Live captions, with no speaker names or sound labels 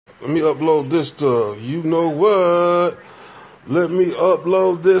Let me upload this to, you know what? Let me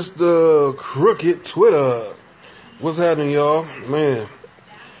upload this to Crooked Twitter. What's happening, y'all? Man,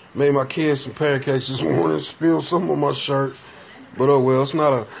 made my kids some pancakes this morning, spilled some on my shirt. But oh well, it's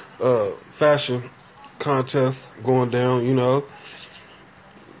not a fashion contest going down, you know.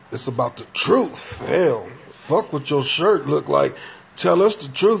 It's about the truth. Hell, fuck what your shirt look like. Tell us the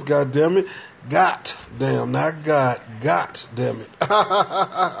truth, goddammit. Got damn, not God. Got damn it.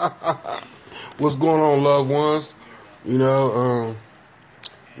 What's going on, loved ones? You know,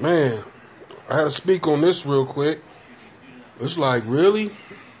 man, I had to speak on this real quick. It's like, really?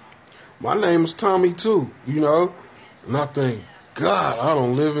 My name is Tommy too, you know? And I think, God, I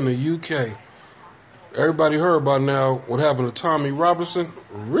don't live in the UK. Everybody heard by now what happened to Tommy Robinson.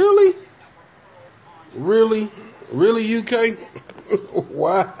 Really? Really? Really, UK?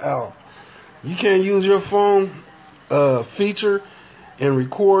 Wow. You can't use your phone feature and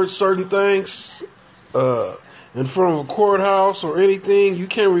record certain things in front of a courthouse or anything. You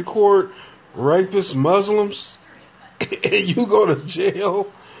can't record rapist Muslims and you go to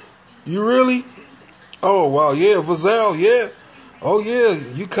jail. You really? Oh, wow. Yeah, Vazal, yeah. Oh, yeah.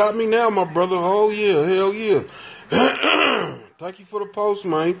 You caught me now, my brother. Oh, yeah. Hell, yeah. Thank you for the post,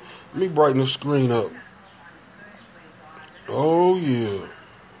 man. Let me brighten the screen up. Oh, yeah.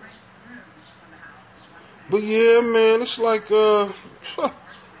 But yeah, man, it's like,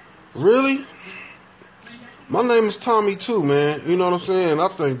 really? My name is Tommy too, man. You know what I'm saying? I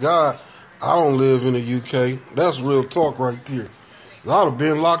thank God I don't live in the UK. That's real talk right there. I'd have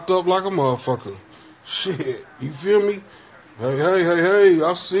been locked up like a motherfucker. Shit, you feel me? Hey,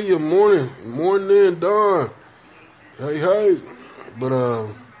 I see you morning and dawn. Hey. But,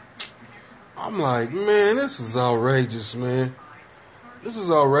 I'm like, man, this is outrageous, man. This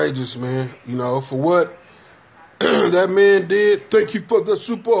is outrageous, man. You know, for what that man did. Thank you for the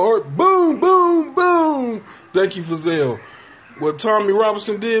super heart. Boom, boom, boom. Thank you for Zell. What Tommy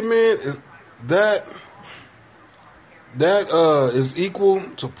Robinson did, man, that is equal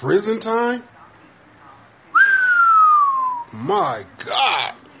to prison time. My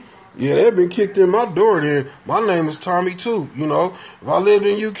God. Yeah, they've been kicked in my door then. My name is Tommy too, you know. If I lived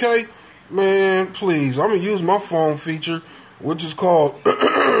in UK, man, please, I'm going to use my phone feature, which is called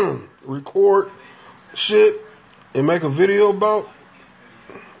record shit and make a video about.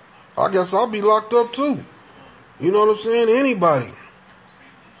 I guess I'll be locked up too. You know what I'm saying? Anybody.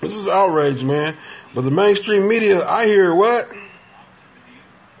 This is outrage, man. But the mainstream media, I hear what?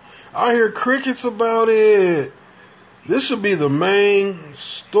 I hear crickets about it. This should be the main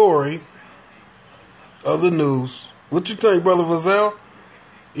story of the news. What you think, Brother Vazal?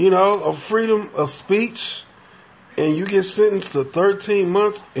 You know, of freedom of speech, and you get sentenced to 13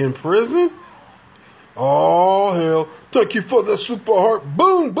 months in prison? Oh, hell. Thank you for the super heart.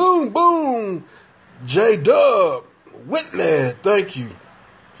 Boom, boom, boom. J-Dub. Whitley. Thank you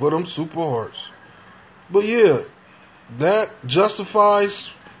for them super hearts. But yeah, that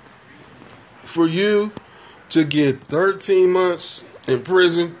justifies for you to get 13 months in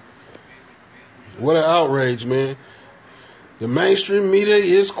prison. What an outrage, man. The mainstream media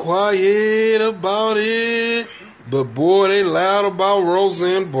is quiet about it, but boy, they loud about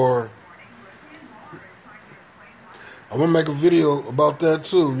Roseanne Barr. I'm going to make a video about that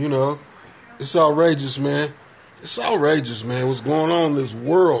too, you know. It's outrageous, man. It's outrageous, man. What's going on in this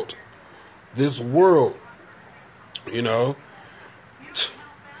world? This world, you know.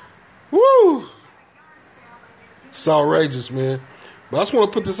 Woo! It's outrageous, man. But I just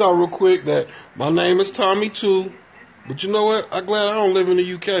want to put this out real quick that my name is Tommy too. But you know what? I'm glad I don't live in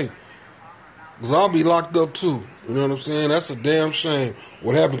the UK. Because I'll be locked up too. You know what I'm saying? That's a damn shame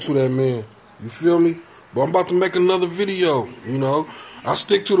what happened to that man. You feel me? But I'm about to make another video, you know. I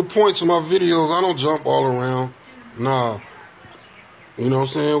stick to the points of my videos. I don't jump all around. Nah. You know what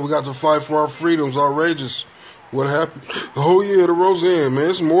I'm saying? We got to fight for our freedoms. Outrageous. What happened? Oh yeah, the Roseanne, man.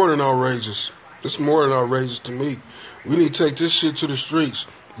 It's more than outrageous. It's more than outrageous to me. We need to take this shit to the streets.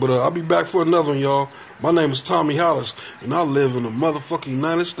 But I'll be back for another one, y'all. My name is Tommy Hollis, and I live in the motherfucking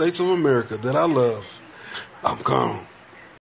United States of America that I love. I'm gone.